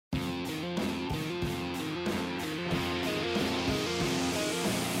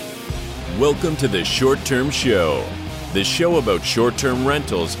Welcome to the Short Term Show, the show about short-term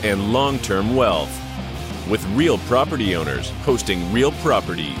rentals and long-term wealth, with real property owners hosting real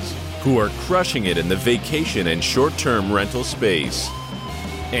properties who are crushing it in the vacation and short-term rental space.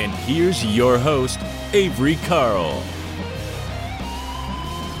 And here's your host, Avery Carl.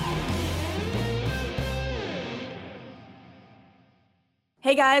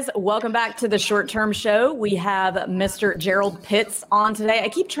 Hey guys, welcome back to the Short Term Show. We have Mr. Gerald Pitts on today. I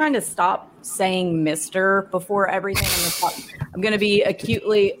keep trying to stop saying Mr. before everything. I'm going to be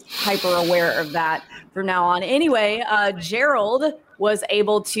acutely hyper aware of that from now on. Anyway, Gerald was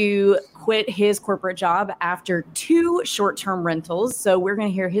able to quit his corporate job after 2 short-term rentals. So we're going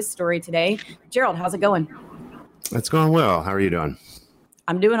to hear his story today. Gerald, how's it going? It's going well. How are you doing?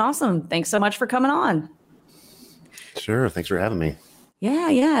 I'm doing awesome. Thanks so much for coming on. Sure. Thanks for having me.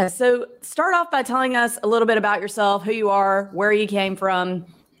 Yeah. So start off by telling us a little bit about yourself, who you are, where you came from,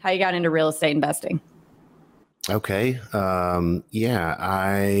 how you got into real estate investing. Okay.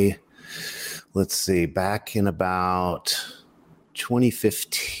 Let's see, back in about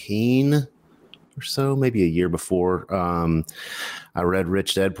 2015 or so, maybe a year before, I read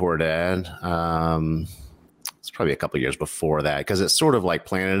Rich Dad Poor Dad. It's probably a couple of years before that, because it sort of like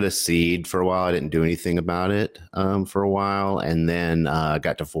planted a seed for a while. I didn't do anything about it for a while, and then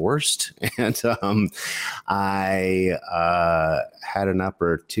got divorced. And I had an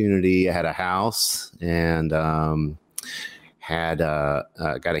opportunity. I had a house and got a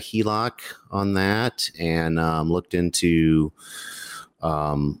HELOC on that, and looked into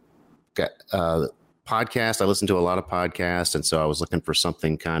podcast. I listened to a lot of podcasts, and so I was looking for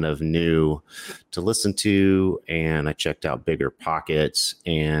something kind of new to listen to, and I checked out Bigger Pockets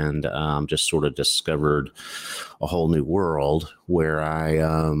and just sort of discovered a whole new world where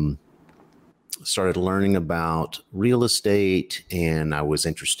I started learning about real estate, and I was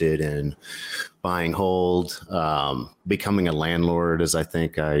interested in buying, hold, becoming a landlord, as I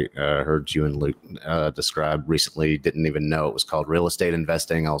think I heard you and Luke describe recently. Didn't even know it was called real estate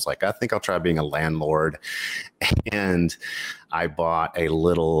investing. I was like, I think I'll try being a landlord. And I bought a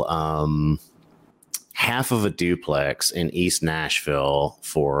little half of a duplex in East Nashville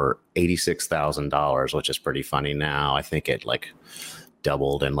for $86,000, which is pretty funny now. I think it like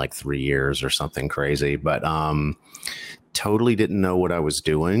doubled in like 3 years or something crazy, but totally didn't know what I was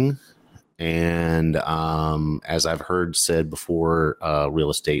doing. And as I've heard said before,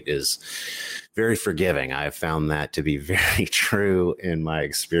 real estate is very forgiving. I've found that to be very true in my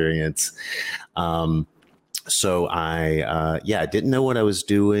experience. So I didn't know what I was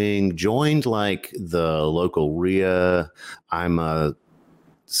doing, joined like the local RIA. I'm a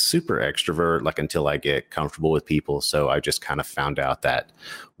super extrovert, like until I get comfortable with people. So I just kind of found out that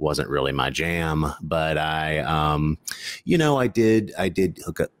wasn't really my jam, but I did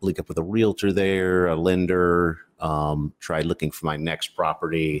link up with a realtor there, a lender, tried looking for my next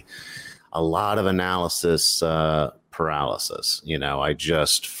property, a lot of analysis, paralysis. I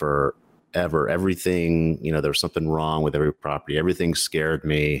just forever, everything, there was something wrong with every property. Everything scared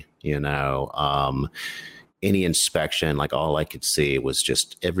me, any inspection, like all I could see was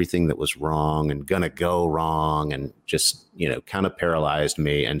just everything that was wrong and gonna go wrong, and just, kind of paralyzed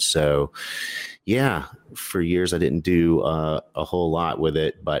me. And so, for years I didn't do a whole lot with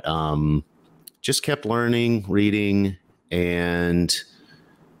it, but just kept learning, reading, and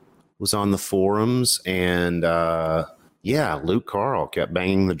was on the forums. And Luke Carl kept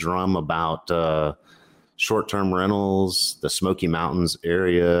banging the drum about short-term rentals, the Smoky Mountains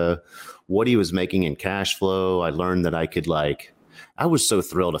area, what he was making in cash flow. I learned that I could I was so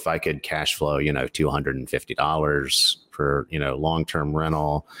thrilled if I could cash flow, $250 for, long-term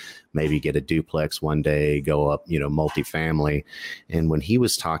rental, maybe get a duplex one day, go up, multifamily. And when he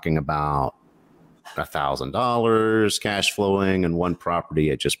was talking about $1,000 cash flowing in one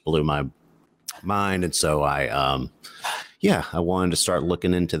property, it just blew my mind. And so I wanted to start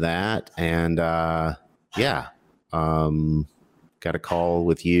looking into that. And, got a call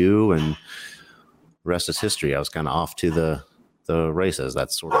with you, and the rest is history. I was kind of off to the races.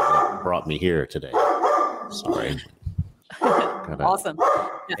 That's sort of what brought me here today. Sorry. Awesome.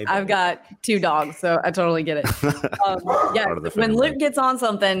 I've got 2 dogs, so I totally get it. When Luke gets on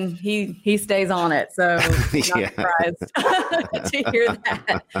something, he stays on it. So I'm not surprised to hear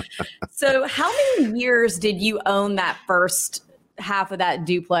that. So how many years did you own that first half of that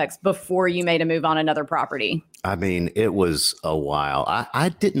duplex before you made a move on another property? I mean, it was a while. I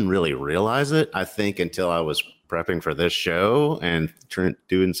didn't really realize it, I think, until I was prepping for this show and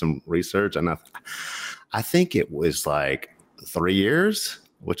doing some research. And I think it was like 3 years,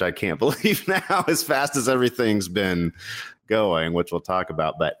 which I can't believe now, as fast as everything's been going, which we'll talk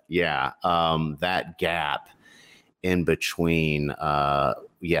about. But yeah, that gap in between,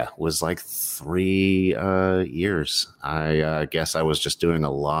 was like 3 years. I guess I was just doing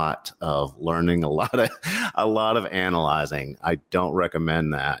a lot of learning, a lot of analyzing. I don't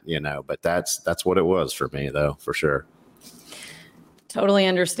recommend that, but that's what it was for me, though, for sure. Totally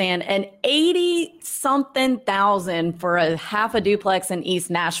understand. And 80 something thousand for a half a duplex in East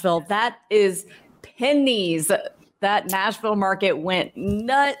Nashville. That is pennies. That Nashville market went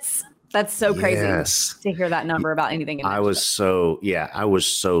nuts. That's so crazy to hear that number about anything in Nashville. I was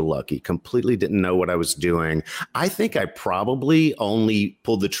so lucky. Completely didn't know what I was doing. I think I probably only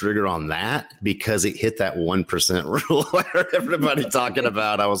pulled the trigger on that because it hit that 1% rule where everybody talking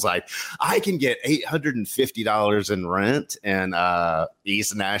about. I was like, I can get $850 in rent in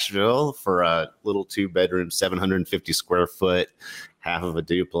East Nashville for a little 2-bedroom, 750 square foot, half of a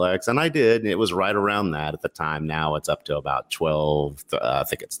duplex. And I did. And it was right around that at the time. Now it's up to about 12. I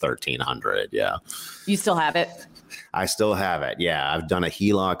think it's 1,300. Yeah. You still have it? I still have it. Yeah. I've done a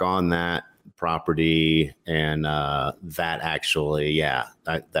HELOC on that property. And that actually,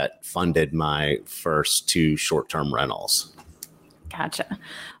 that funded my first 2 short-term rentals. Gotcha.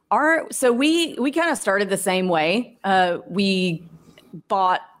 So we kind of started the same way. We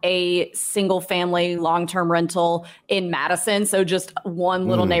bought a single family long-term rental in Madison. So just one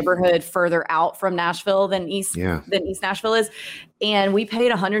little neighborhood further out from Nashville than East Nashville is. And we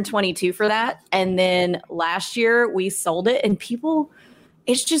paid $122 for that. And then last year we sold it, and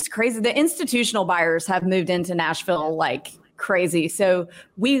it's just crazy. The institutional buyers have moved into Nashville like crazy. So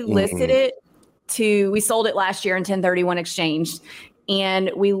we listed we sold it last year in 1031 exchange,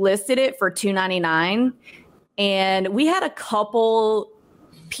 and we listed it for $299. And we had a couple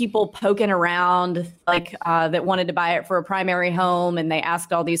people poking around that wanted to buy it for a primary home. And they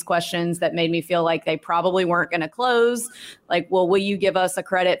asked all these questions that made me feel like they probably weren't going to close. Like, well, will you give us a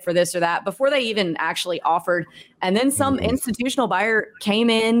credit for this or that before they even actually offered? And then some institutional buyer came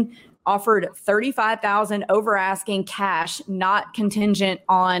in, offered $35,000 over asking cash, not contingent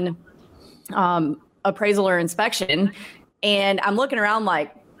on appraisal or inspection. And I'm looking around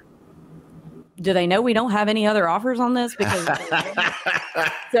like, do they know we don't have any other offers on this? Because at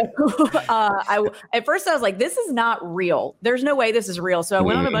first I was like, this is not real. There's no way this is real. So I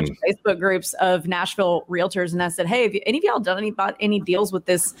went on a bunch of Facebook groups of Nashville realtors, and I said, hey, have any of y'all done any deals with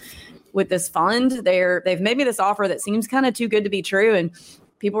this fund? They've made me this offer that seems kind of too good to be true. And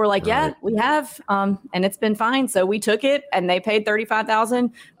people were like, yeah, we have, and it's been fine. So we took it, and they paid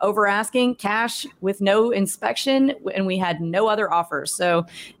 $35,000 over asking cash with no inspection, and we had no other offers. So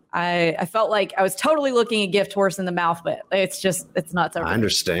I felt like I was totally looking a gift horse in the mouth, but it's nuts. I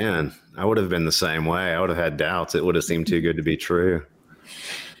understand. I would have been the same way. I would have had doubts. It would have seemed too good to be true.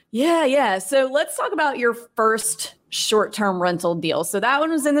 Yeah. So let's talk about your first short-term rental deal. So that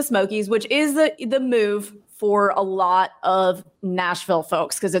one was in the Smokies, which is the move for a lot of Nashville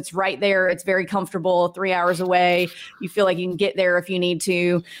folks because it's right there. It's very comfortable, 3 hours away. You feel like you can get there if you need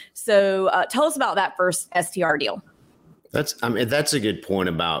to. So tell us about that first STR deal. That's a good point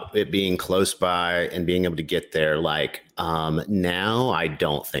about it being close by and being able to get there. Like now I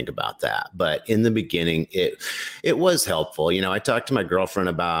don't think about that, but in the beginning it was helpful. I talked to my girlfriend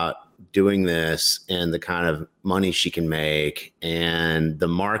about doing this and the kind of money she can make and the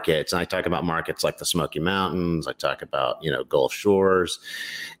markets. And I talk about markets like the Smoky Mountains. I talk about, Gulf Shores,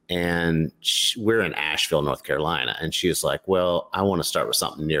 and we're in Asheville, North Carolina. And she was like, well, I want to start with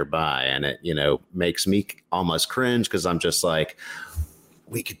something nearby. And it, makes me almost cringe because I'm just like,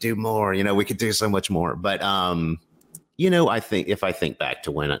 we could do more, we could do so much more. But, I think if I think back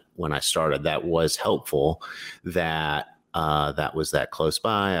to when I started, that was helpful that was that close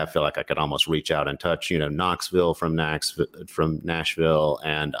by. I feel like I could almost reach out and touch, Knoxville from Nashville.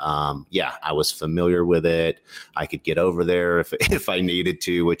 And I was familiar with it. I could get over there if I needed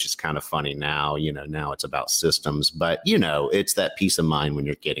to, which is kind of funny now. Now it's about systems, but it's that peace of mind when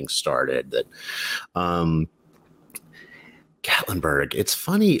you're getting started that Gatlinburg. It's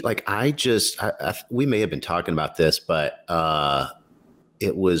funny. Like we may have been talking about this, but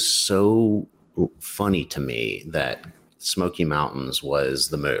it was so funny to me that Smoky Mountains was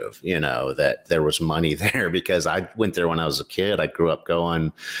the move, that there was money there because I went there when I was a kid. I grew up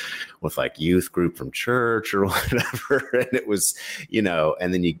going with like youth group from church or whatever. And it was,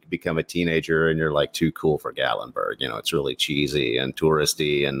 and then you become a teenager and you're like too cool for Gatlinburg. It's really cheesy and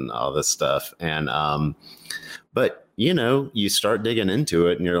touristy and all this stuff. And, but you start digging into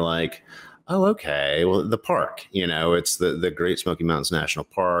it and you're like, oh, okay. Well, the park, it's the Great Smoky Mountains National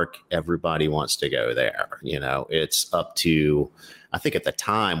Park. Everybody wants to go there. It's up to I think at the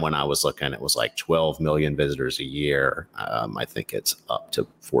time when I was looking, it was like 12 million visitors a year. I think it's up to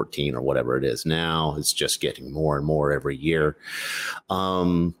 14 or whatever it is now. It's just getting more and more every year.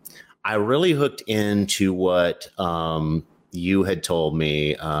 I really hooked into what you had told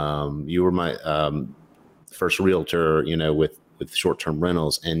me. You were my first realtor, with short-term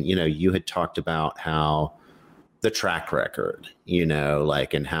rentals. And, you had talked about how the track record,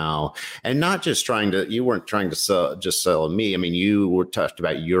 and how, and not just you weren't trying to sell me. I mean, you were talked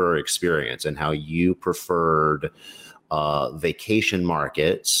about your experience and how you preferred vacation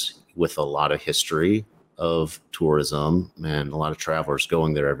markets with a lot of history of tourism and a lot of travelers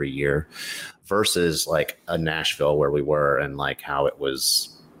going there every year versus like a Nashville where we were, and like how it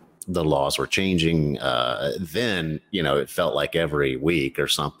was, the laws were changing. Then, it felt like every week or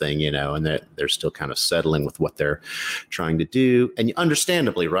something, and they're still kind of settling with what they're trying to do. And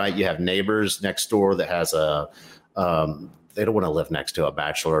understandably, right, you have neighbors next door that has they don't want to live next to a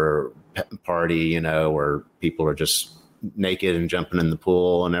bachelor party, where people are just naked and jumping in the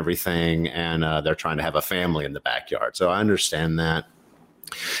pool and everything. And they're trying to have a family in the backyard. So I understand that.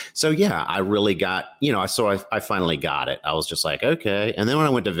 So, yeah, I really got, I finally got it. I was just like, okay. And then when I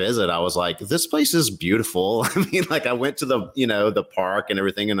went to visit, I was like, this place is beautiful. I mean, like I went to the park and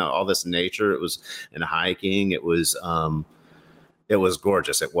everything and all this nature. It was, and hiking. It was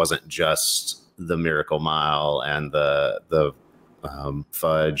gorgeous. It wasn't just the Miracle Mile and the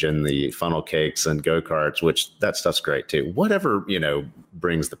fudge and the funnel cakes and go-karts, which that stuff's great too. Whatever,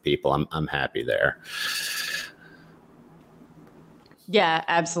 brings the people, I'm happy there. Yeah,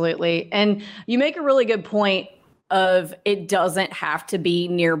 absolutely. And you make a really good point of it doesn't have to be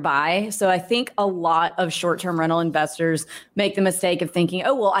nearby. So I think a lot of short-term rental investors make the mistake of thinking,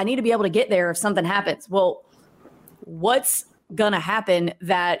 oh, well, I need to be able to get there if something happens. Well, what's going to happen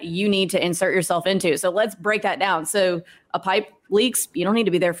that you need to insert yourself into? So let's break that down. So a pipe leaks, you don't need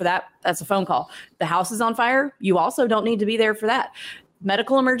to be there for that. That's a phone call. The house is on fire. You also don't need to be there for that.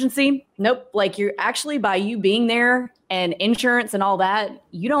 Medical emergency, nope. Like you're actually, by you being there and insurance and all that,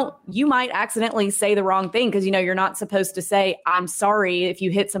 you might accidentally say the wrong thing because, you're not supposed to say, I'm sorry if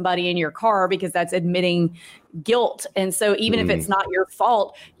you hit somebody in your car, because that's admitting guilt. And so even if it's not your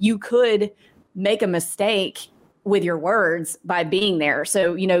fault, you could make a mistake with your words by being there.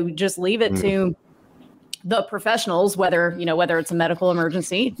 So, just leave it to the professionals, whether it's a medical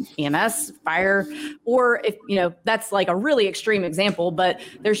emergency, EMS, fire, or if, that's like a really extreme example, but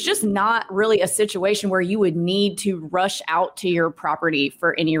there's just not really a situation where you would need to rush out to your property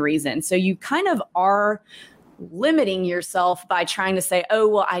for any reason. So you kind of are limiting yourself by trying to say, oh,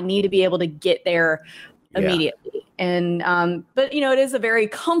 well, I need to be able to get there immediately. And, but it is a very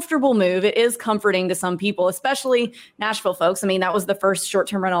comfortable move. It is comforting to some people, especially Nashville folks. I mean, that was the first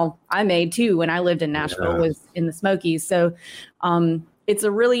short-term rental I made too, when I lived in Nashville, was in the Smokies. So, it's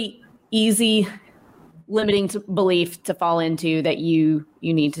a really easy limiting belief to fall into that you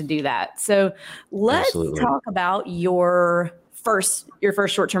need to do that. So let's talk about your first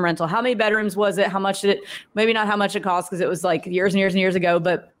short-term rental. How many bedrooms was it? How much did it, maybe not how much it cost, because it was like years and years and years ago,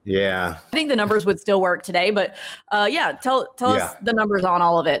 but yeah, I think the numbers would still work today. But tell us the numbers on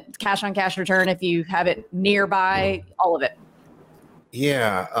all of it. Cash on cash return, if you have it nearby, all of it.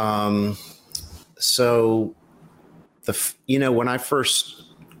 Yeah. So when I first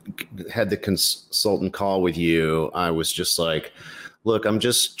had the consultant call with you, I was just like, look, I'm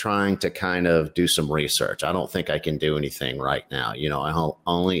just trying to kind of do some research. I don't think I can do anything right now.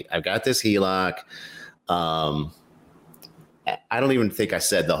 I've got this HELOC. I don't even think I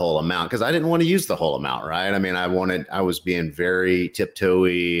said the whole amount because I didn't want to use the whole amount, right? I mean, I was being very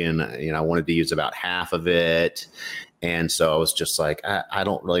tiptoey and, I wanted to use about half of it. And so I was just like, I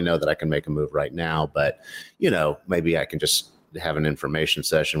don't really know that I can make a move right now, but, maybe I can just have an information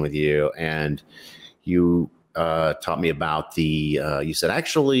session with you. And you taught me about you said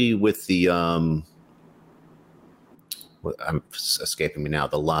actually with the, I'm escaping me now,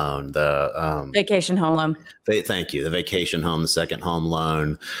 the loan, the vacation home loan. Thank you. The vacation home, the second home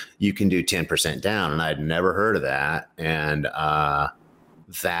loan, you can do 10% down. And I'd never heard of that. And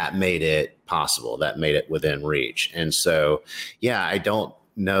that made it possible. That made it within reach. And so, I don't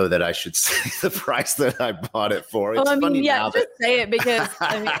know that I should say the price that I bought it for. It's funny now just say it because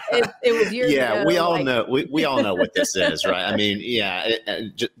it was years ago. We all know we all know what this is, right? I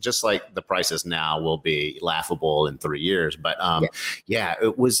mean, just like the prices now will be laughable in 3 years, but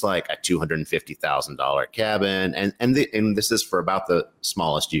it was like a $250,000 cabin, and this is for about the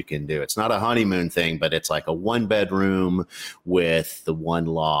smallest you can do. It's not a honeymoon thing, but it's like a 1-bedroom with the one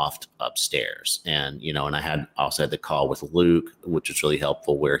loft upstairs, and and I also had the call with Luke, which was really helpful,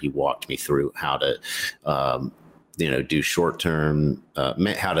 where he walked me through how to do short-term,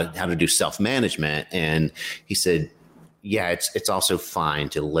 how to do self-management. And he said, yeah, it's also fine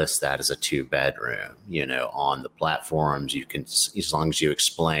to list that as a 2-bedroom, on the platforms. You can, as long as you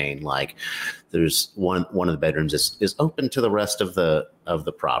explain, like, there's one of the bedrooms is open to the rest of the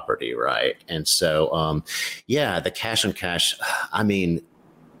property. Right. And so, the cash on cash, I mean,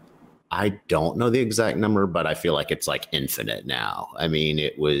 I don't know the exact number, but I feel like it's like infinite now. I mean,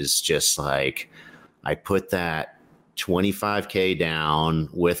 it was just like, I put that $25K down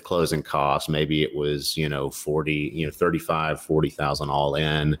with closing costs. Maybe it was, 40,000 all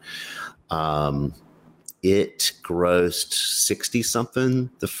in. It grossed 60 something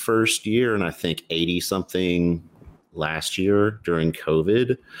the first year, and I think 80 something last year during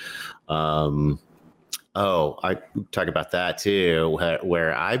COVID. I talk about that too,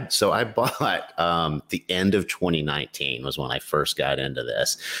 where I bought, the end of 2019 was when I first got into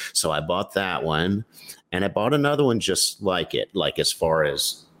this. So I bought that one, and I bought another one just like it, like as far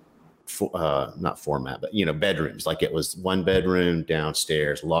as, not format, but, bedrooms. Like, it was 1 bedroom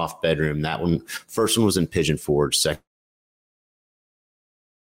downstairs, loft bedroom. That one, first one was in Pigeon Forge. Second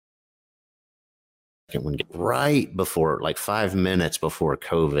one, right before, like 5 minutes before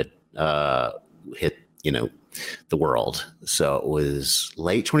COVID hit, the world. So it was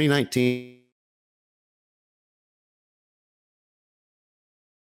late 2019.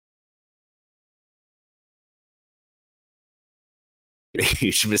 A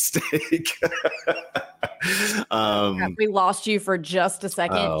huge mistake. We lost you for just a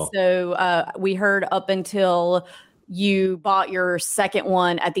second. Oh. So we heard up until you bought your second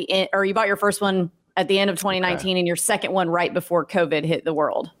one at the end, or you bought your first one at the end of 2019, and your second one right before COVID hit the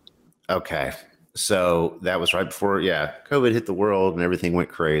world. Okay. So that was right before, COVID hit the world and everything went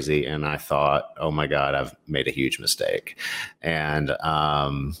crazy. And I thought, oh my God, I've made a huge mistake. And,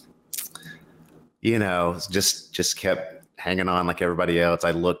 just kept hanging on like everybody else.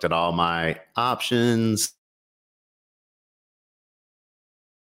 I looked at all my options.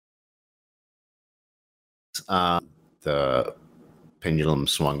 The pendulum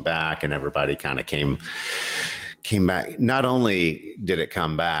swung back, and everybody kind of came back. Not only did it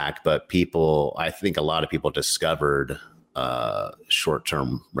come back, but I think a lot of people discovered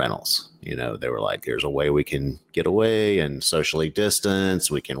short-term rentals. They were like, there's a way we can get away and socially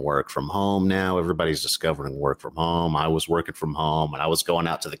distance. We can work from home now. Everybody's discovering work from home. I was working from home, and I was going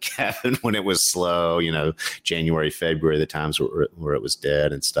out to the cabin when it was slow, January, February, the times where it was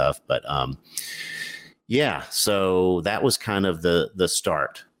dead and stuff. But so that was kind of the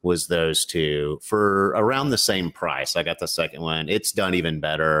start, was those two for around the same price. I got the second one. It's done even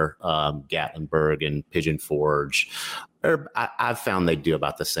better. Gatlinburg and Pigeon Forge, I've found they do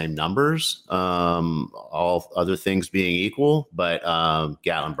about the same numbers, all other things being equal, but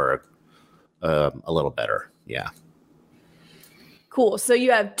Gatlinburg, a little better. Yeah. Cool. So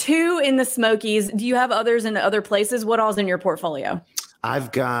you have 2 in the Smokies. Do you have others in other places? What all's in your portfolio?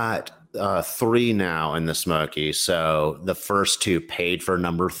 I've got 3 now in the Smokies. So the first 2 paid for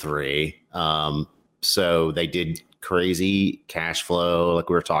number 3. So they did crazy cash flow, like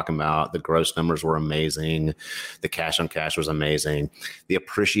we were talking about. The gross numbers were amazing. The cash on cash was amazing. The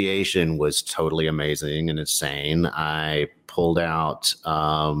appreciation was totally amazing and insane. I pulled out,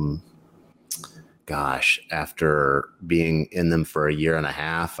 after being in them for a year and a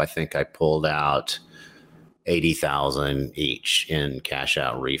half, I think I pulled out 80,000 each in cash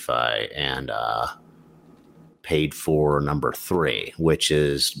out refi, and paid for number 3, which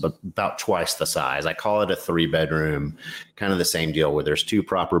is about twice the size. I call it a 3-bedroom, kind of the same deal, where there's 2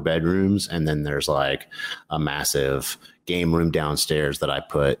 proper bedrooms, and then there's like a massive game room downstairs that I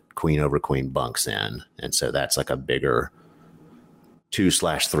put queen over queen bunks in. And so that's like a bigger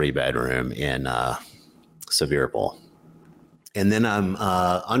 2/3 bedroom in Sevierville. And then I'm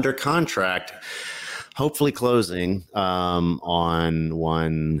under contract, hopefully closing on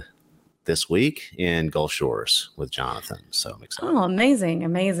one this week in Gulf Shores with Jonathan. So I'm excited. Oh, amazing.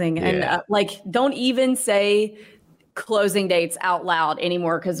 Yeah. And don't even say closing dates out loud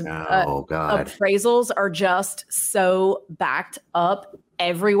anymore, because appraisals are just so backed up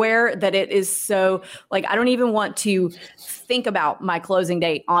everywhere that it is so, like, I don't even want to think about my closing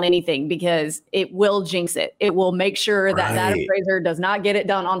date on anything, because it will jinx it. It will make sure that appraiser does not get it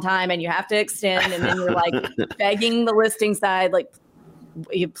done on time, and you have to extend, and then you're like begging the listing side, like,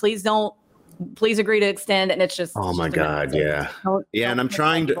 please don't please agree to extend. And it's just, Oh it's my just a minimum. God. Yeah. Don't And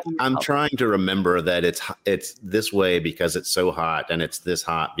I'm trying to remember that it's this way because it's so hot, and it's this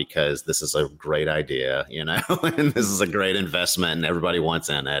hot because this is a great idea, and this is a great investment and everybody wants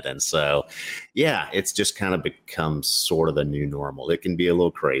in it. And so, yeah, it's just kind of become sort of the new normal. It can be a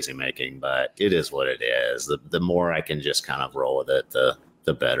little crazy making, but it is what it is. The more I can just kind of roll with it,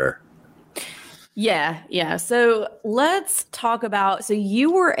 the better. Yeah. So let's talk about, so you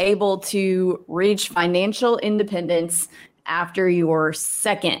were able to reach financial independence after your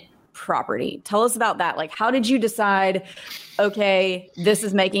second property. Tell us about that. Like, how did you decide, okay, this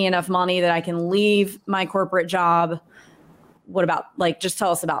is making enough money that I can leave my corporate job? What about, like, just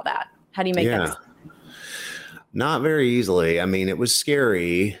tell us about that. How do you make that decision? Not very easily. I mean, it was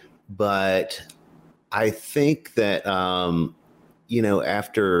scary, but I think that,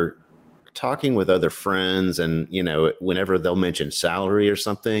 after talking with other friends and, whenever they'll mention salary or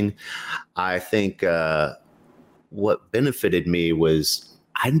something, I think what benefited me was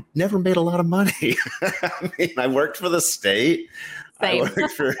I never made a lot of money. I mean, I worked for the state. Same.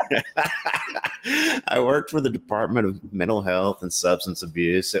 I worked for the Department of Mental Health and Substance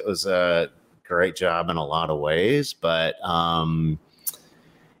Abuse. It was a great job in a lot of ways, but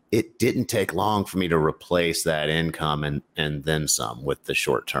it didn't take long for me to replace that income and then some with the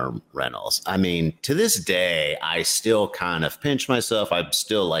short-term rentals. I mean, to this day, I still kind of pinch myself. I'm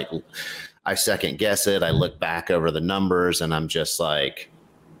still like, I second guess it. I look back over the numbers and I'm just like,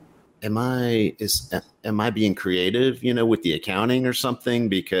 am I being creative, with the accounting or something?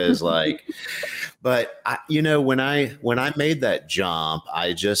 Because but when I made that jump,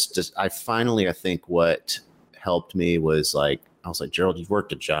 I finally, I think what helped me was I was like, Gerald, you've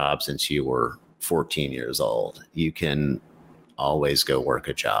worked a job since you were 14 years old. You can always go work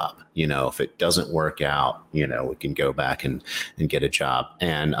a job. If it doesn't work out, we can go back and get a job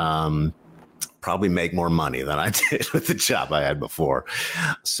and probably make more money than I did with the job I had before.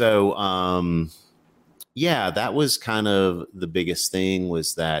 So, that was kind of the biggest thing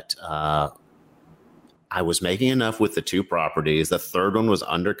was that I was making enough with the two properties. The third one was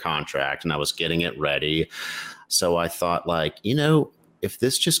under contract and I was getting it ready. So I thought if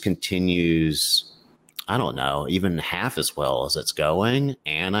this just continues, I don't know, even half as well as it's going,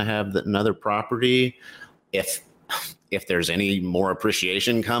 and I have another property, if there's any more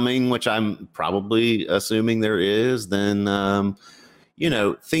appreciation coming, which I'm probably assuming there is, then,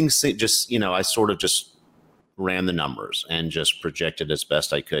 things just, I sort of just ran the numbers and just projected as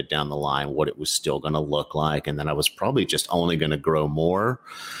best I could down the line what it was still going to look like. And then I was probably just only going to grow more.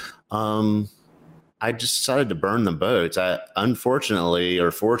 I just decided to burn the boats. Unfortunately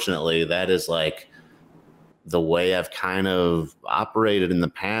or fortunately, that is the way I've kind of operated in the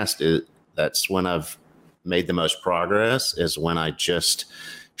past. That's when I've made the most progress, is when I just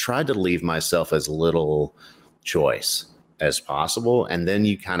tried to leave myself as little choice as possible. And then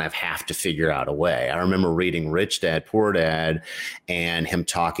you kind of have to figure out a way. I remember reading Rich Dad, Poor Dad and him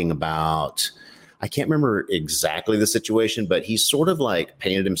talking about, I can't remember exactly the situation, but he sort of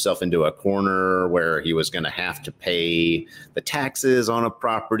painted himself into a corner where he was going to have to pay the taxes on a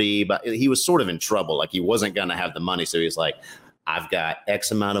property, but he was sort of in trouble. He wasn't going to have the money. So he's like, I've got X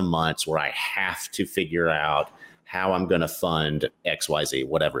amount of months where I have to figure out how I'm going to fund XYZ,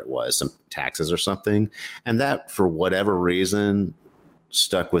 whatever it was, some taxes or something. And that, for whatever reason,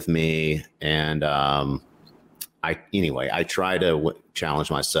 stuck with me. And I try to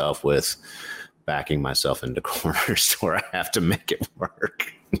challenge myself with backing myself into corners where I have to make it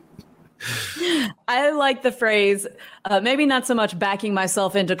work. I like the phrase, maybe not so much backing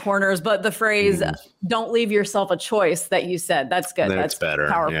myself into corners, but the phrase, don't leave yourself a choice that you said. That's good. That's better.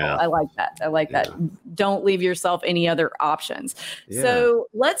 Powerful. Yeah. I like that. That. Don't leave yourself any other options. Yeah. So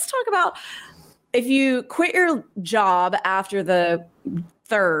let's talk about, if you quit your job after the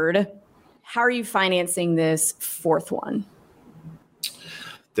third, how are you financing this fourth one?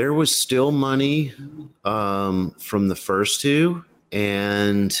 There was still money from the first two,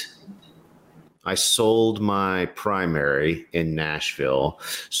 and I sold my primary in Nashville.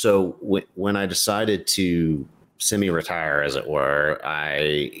 So when I decided to semi-retire, as it were,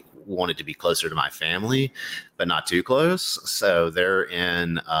 I wanted to be closer to my family, but not too close. So they're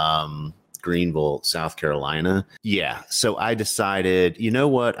in Greenville, South Carolina. Yeah. So I decided, you know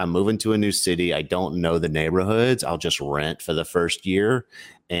what? I'm moving to a new city. I don't know the neighborhoods. I'll just rent for the first year.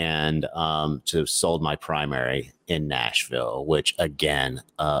 And to sold my primary in Nashville, which again,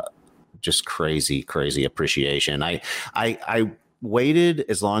 just crazy appreciation. I waited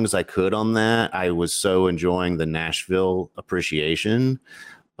as long as I could on that. I was so enjoying the Nashville appreciation,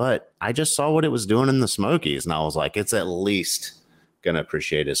 but I just saw what it was doing in the Smokies, and I was like, it's at least going to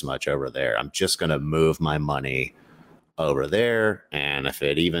appreciate as much over there. I'm just going to move my money over there. And if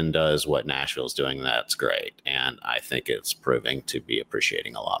it even does what Nashville's doing, that's great. And I think it's proving to be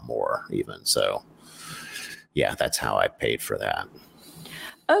appreciating a lot more even. So yeah, that's how I paid for that.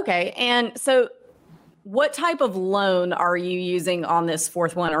 Okay. And so what type of loan are you using on this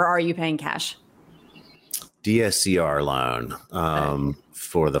fourth one, or are you paying cash? DSCR loan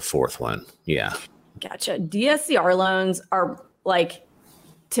for the fourth one. Yeah. Gotcha. DSCR loans are like,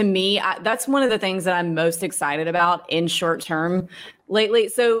 to me, that's one of the things that I'm most excited about in short term lately.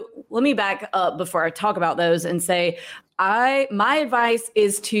 So let me back up before I talk about those and say, my advice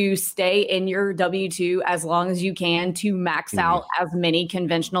is to stay in your W-2 as long as you can to max out as many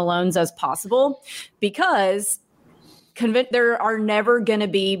conventional loans as possible, because there are never going to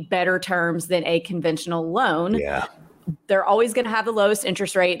be better terms than a conventional loan. Yeah. They're always going to have the lowest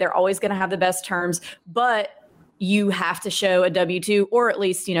interest rate. They're always going to have the best terms, but you have to show a W-2 or at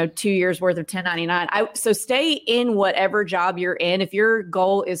least, 2 years worth of 1099. So stay in whatever job you're in. If your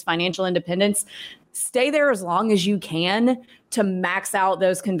goal is financial independence, stay there as long as you can to max out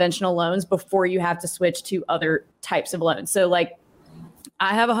those conventional loans before you have to switch to other types of loans. So like,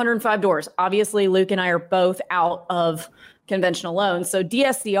 I have 105 doors. Obviously, Luke and I are both out of conventional loans. So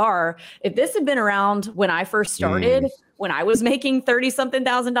DSCR, if this had been around when I first started, when I was making $30-something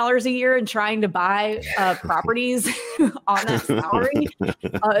thousand a year and trying to buy properties on that salary,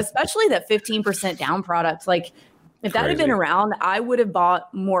 especially that 15% down product, like if that had been around, I would have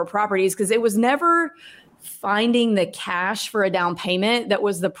bought more properties, because it was never finding the cash for a down payment that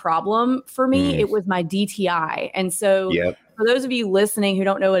was the problem for me. It was my DTI. And so for those of you listening who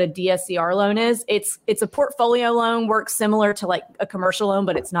don't know what a DSCR loan is, it's a portfolio loan, works similar to like a commercial loan,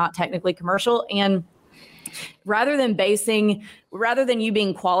 but it's not technically commercial. And rather than you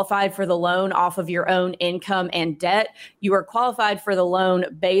being qualified for the loan off of your own income and debt, you are qualified for the loan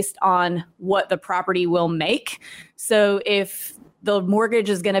based on what the property will make. So if the mortgage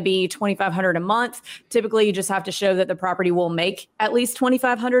is going to be $2,500 a month, typically you just have to show that the property will make at least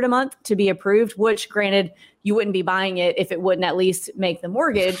 $2,500 a month to be approved, which granted, you wouldn't be buying it if it wouldn't at least make the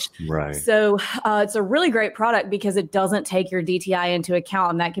mortgage. Right. So it's a really great product because it doesn't take your DTI into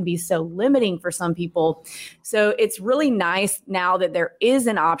account, and that can be so limiting for some people. So it's really nice now that there is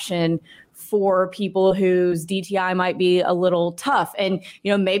an option for people whose DTI might be a little tough. And,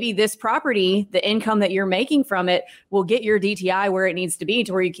 maybe this property, the income that you're making from it will get your DTI where it needs to be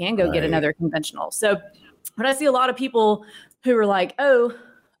to where you can go get another conventional. So when I see a lot of people who are like,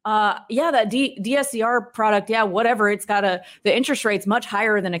 that DSCR product, whatever, it's got the interest rate's much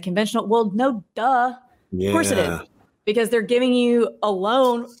higher than a conventional. Well, no, duh. Yeah. Of course it is. Because they're giving you a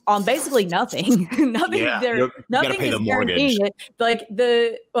loan on basically nothing. Nothing. Nothing is guaranteeing it. Like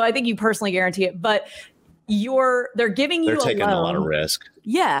I think you personally guarantee it, but they're giving you a loan. They're taking a lot of risk.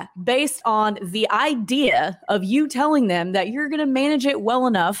 Yeah, based on the idea of you telling them that you're going to manage it well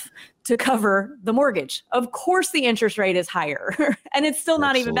enough to cover the mortgage. Of course, the interest rate is higher, and it's still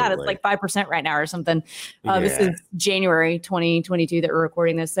not even bad. It's like 5% right now or something. This is January 2022 that we're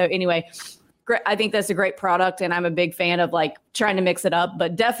recording this. So anyway. I think that's a great product, and I'm a big fan of like trying to mix it up.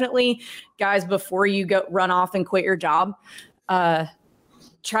 But definitely, guys, before you go run off and quit your job,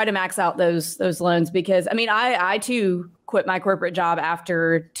 try to max out those loans, because I too quit my corporate job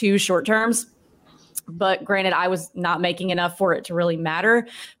after 2 short terms. But granted, I was not making enough for it to really matter.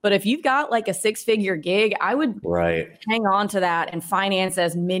 But if you've got like a 6-figure gig, I would hang on to that and finance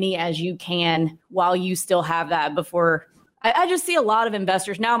as many as you can while you still have that before. I just see a lot of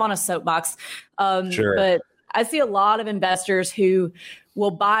investors. Now I'm on a soapbox, but I see a lot of investors who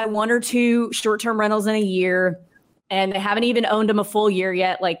will buy 1 or 2 short-term rentals in a year, and they haven't even owned them a full year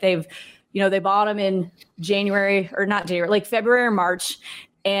yet. Like they bought them in February or March,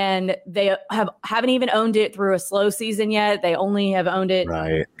 and they haven't even owned it through a slow season yet. They only have owned it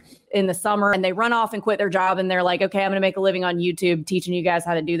in the summer, and they run off and quit their job, and they're like, okay, I'm going to make a living on YouTube teaching you guys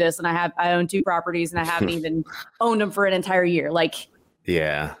how to do this. And I own 2 properties, and I haven't even owned them for an entire year. Like,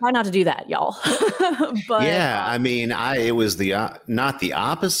 try not to do that, y'all. But it was not the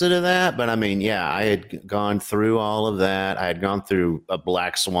opposite of that, but I had gone through all of that. I had gone through a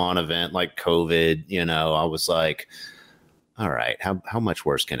black swan event like COVID. I was like, all right, how much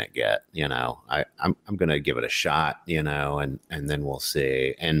worse can it get? I'm going to give it a shot, and then we'll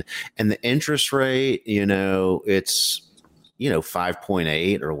see. And the interest rate, it's,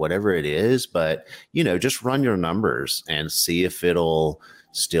 5.8 or whatever it is, but, just run your numbers and see if it'll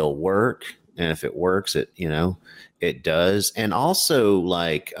still work. And if it works, it does. And also,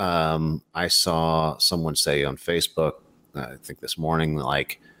 like, I saw someone say on Facebook, I think this morning,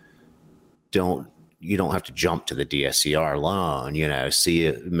 like, don't you don't have to jump to the DSCR loan,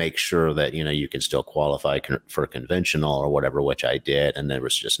 make sure that, you can still qualify for conventional or whatever, which I did. And there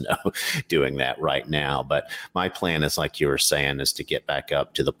was just no doing that right now. But my plan is, like you were saying, is to get back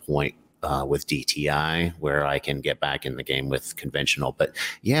up to the point with DTI where I can get back in the game with conventional. But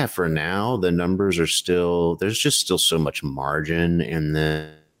yeah, for now, the numbers are still, there's just still so much margin in the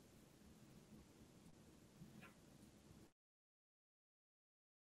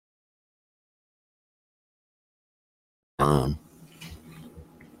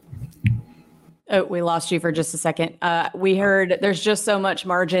Oh, we lost you for just a second. We heard there's just so much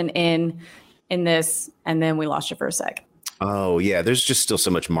margin in this, and then we lost you for a sec. Oh, yeah. There's just still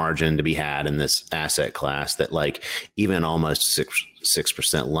so much margin to be had in this asset class that, like, even almost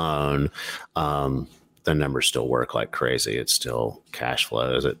 6% loan, the numbers still work like crazy. It's still cash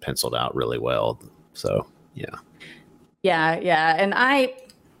flows. It penciled out really well. So, yeah. Yeah. And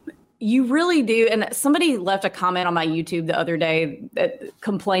you really do. And somebody left a comment on my YouTube the other day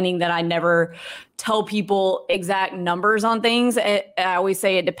complaining that I never tell people exact numbers on things. I always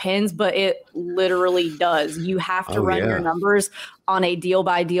say it depends, but it literally does. You have to run your numbers on a deal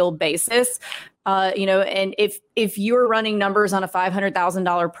by deal basis. And if you're running numbers on a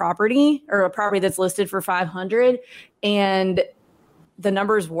 $500,000 property or a property that's listed for 500 and the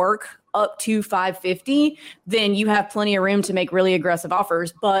numbers work up to 550, then you have plenty of room to make really aggressive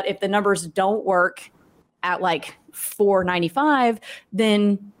offers. But if the numbers don't work at like 495,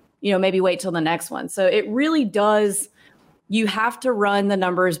 then, maybe wait till the next one. So it really does. You have to run the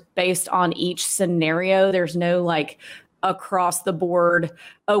numbers based on each scenario. There's no like across the board,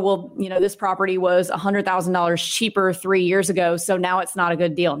 oh, well, this property was $100,000 cheaper 3 years ago, so now it's not a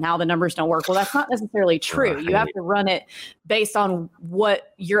good deal. Now the numbers don't work. Well, that's not necessarily true. Right. You have to run it based on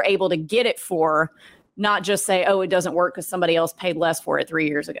what you're able to get it for, not just say, oh, it doesn't work because somebody else paid less for it 3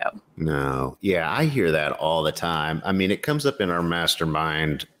 years ago. No. Yeah, I hear that all the time. I mean, it comes up in our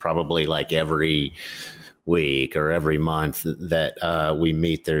mastermind probably like every week or every month that we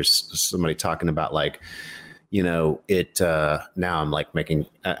meet. There's somebody talking about like, now I'm like making,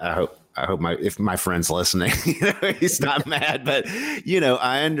 I hope if my friend's listening, he's not mad, but,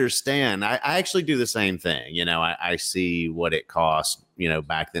 I understand. I actually do the same thing. I see what it cost,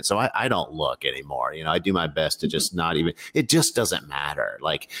 back then. So I don't look anymore. I do my best to just not even, it just doesn't matter.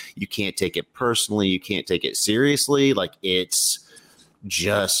 Like, you can't take it personally. You can't take it seriously. Like, it's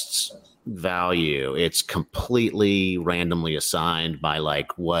just value. It's completely randomly assigned by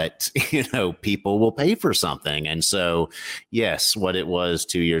like what people will pay for something. And so yes, what it was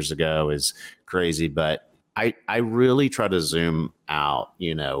 2 years ago is crazy, but I really try to zoom out,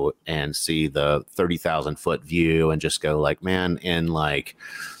 and see the 30,000 foot view and just go like, man, in like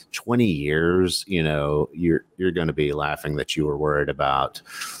 20 years, you're going to be laughing that you were worried about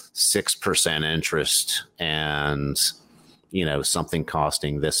 6% interest and something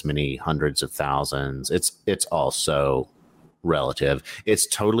costing this many hundreds of thousands. It's also relative. It's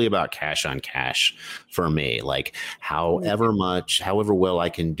totally about cash on cash for me. Like, however well I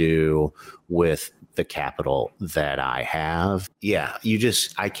can do with the capital that I have. Yeah,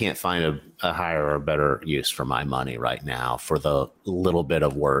 I can't find a higher or better use for my money right now for the little bit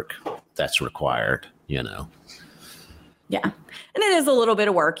of work that's required, Yeah. And it is a little bit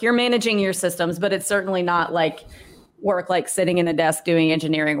of work. You're managing your systems, but it's certainly not like work like sitting in a desk doing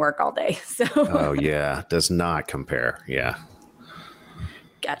engineering work all day. So oh yeah, does not compare. Yeah.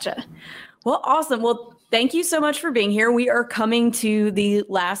 Gotcha. Well, awesome. Well, thank you so much for being here. We are coming to the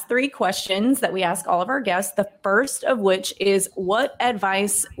last 3 questions that we ask all of our guests. The first of which is, what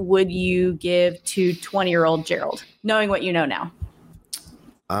advice would you give to 20-year-old Gerald, knowing what you know now?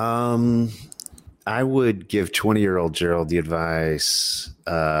 I would give 20-year-old Gerald the advice,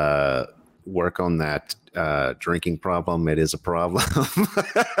 work on that drinking problem. It is a problem.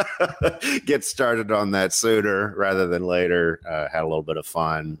 Get started on that sooner rather than later. Had a little bit of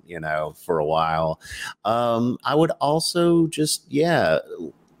fun, for a while. I would also just,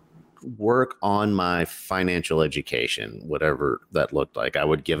 work on my financial education, whatever that looked like. I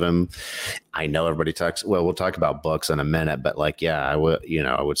would give him, I know everybody talks, well, we'll talk about books in a minute, but like, I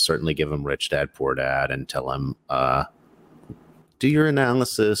would certainly give him Rich Dad, Poor Dad and tell him, do your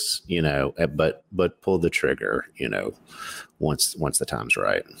analysis, but pull the trigger, once the time's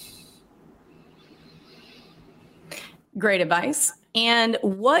right. Great advice. And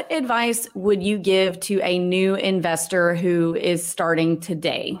what advice would you give to a new investor who is starting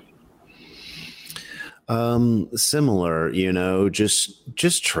today? Similar,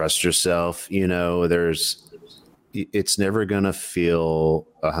 just trust yourself. It's never going to feel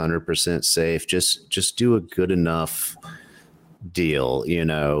 100% safe. Just do a good enough deal. You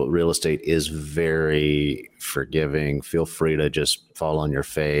know, real estate is very forgiving. Feel free to just fall on your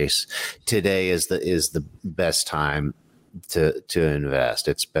face. Today is the best time to invest.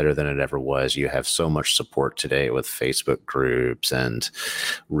 It's better than it ever was. You have so much support today with Facebook groups and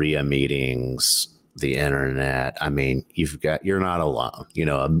RIA meetings, the internet. I mean, you're not alone. You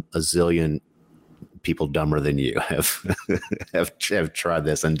know, a zillion people dumber than you have tried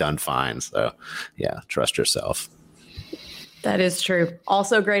this and done fine. So yeah, trust yourself. That is true.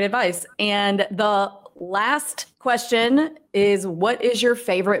 Also great advice. And the last question is, what is your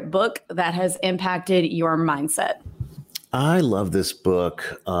favorite book that has impacted your mindset? I love this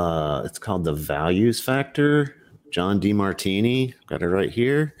book. It's called The Values Factor. John DeMartini. Got it right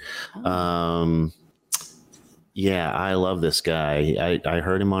here. Yeah, I love this guy. I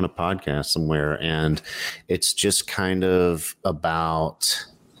heard him on a podcast somewhere, and it's just kind of about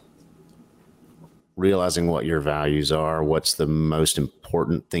realizing what your values are, what's the most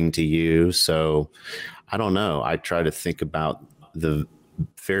important thing to you. So I don't know. I try to think about the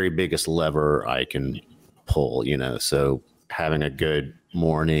very biggest lever I can pull, you know, so having a good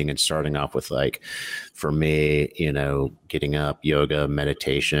morning and starting off with, like, for me, you know, getting up, yoga,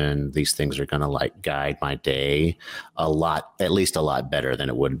 meditation, these things are going to like guide my day at least a lot better than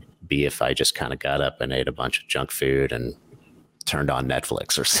it would be if I just kind of got up and ate a bunch of junk food and turned on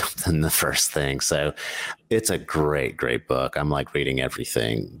Netflix or something the first thing. So it's a great, great book. I'm like reading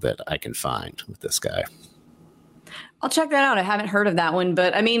everything that I can find with this guy. I'll check that out. I haven't heard of that one,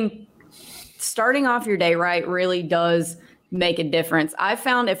 but I mean, starting off your day right really does make a difference. I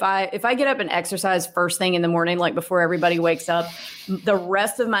found if I get up and exercise first thing in the morning, like before everybody wakes up, the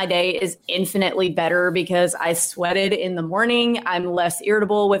rest of my day is infinitely better because I sweated in the morning. I'm less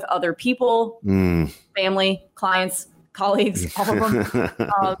irritable with other people, family, clients, colleagues, all of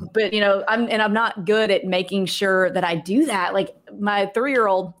them. But, you know, I'm not good at making sure that I do that. Like, my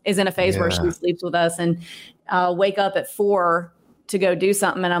 3-year-old is in a phase where she sleeps with us and wake up at 4 to go do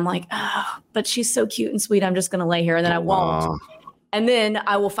something. And I'm like, oh, but she's so cute and sweet. I'm just going to lay here, and then I won't. And then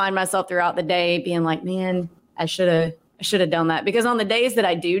I will find myself throughout the day being like, man, I should have done that. Because on the days that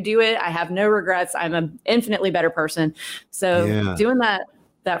I do it, I have no regrets. I'm an infinitely better person. So doing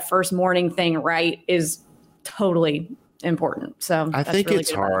that first morning thing right is totally important. So I think really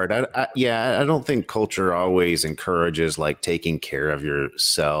it's hard. I don't think culture always encourages like taking care of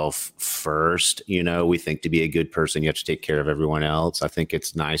yourself first. You know, we think to be a good person, you have to take care of everyone else. I think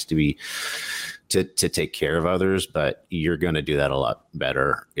it's nice to take care of others, but you're going to do that a lot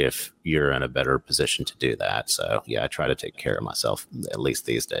better if you're in a better position to do that. So yeah, I try to take care of myself, at least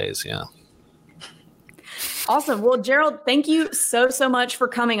these days. Yeah. Awesome. Well, Gerald, thank you so much for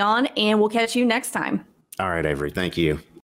coming on, and we'll catch you next time. All right, Avery. Thank you.